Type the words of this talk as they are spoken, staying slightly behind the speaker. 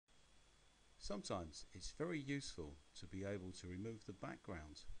Sometimes it's very useful to be able to remove the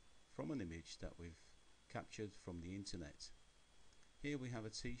background from an image that we've captured from the internet. Here we have a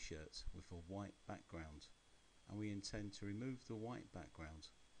t-shirt with a white background, and we intend to remove the white background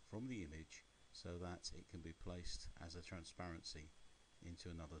from the image so that it can be placed as a transparency into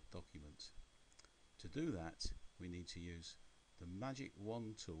another document. To do that, we need to use the magic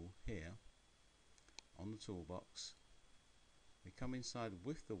wand tool here on the toolbox. We come inside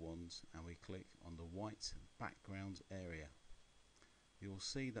with the wand and we click on the white background area. You will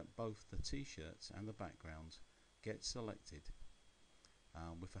see that both the t-shirt and the background get selected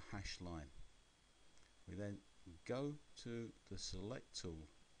with a hashed line. We then go to the select tool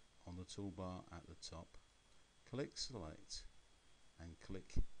on the toolbar at the top, click select and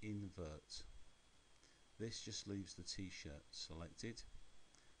click invert. This just leaves the t-shirt selected.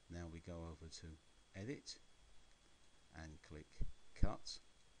 Now we go over to edit and click cut,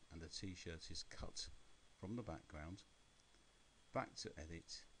 and the t-shirt is cut from the background. Back to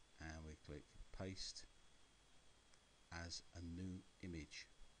edit and we click paste as a new image,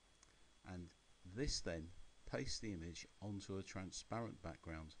 and this then pastes the image onto a transparent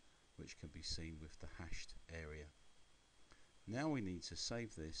background which can be seen with the hashed area. Now we need to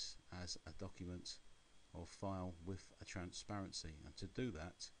save this as a document or file with a transparency, and to do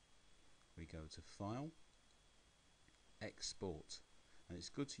that we go to File, Export, and it's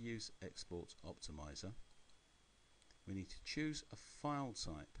good to use Export Optimizer. We need to choose a file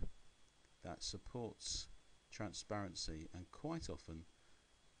type that supports transparency, and quite often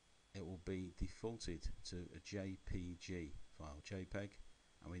it will be defaulted to a JPG file, JPEG,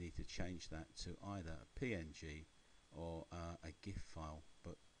 and we need to change that to either a PNG or a GIF file,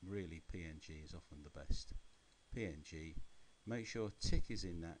 but really PNG is often the best. PNG. Make sure a tick is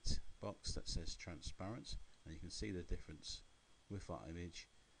in that box that says transparent, and you can see the difference with that image,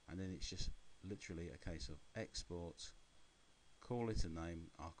 and then it's just literally a case of export, call it a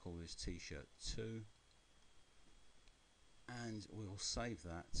name. I'll call this t-shirt 2, and we'll save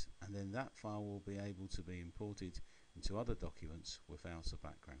that, and then that file will be able to be imported into other documents without a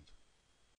background.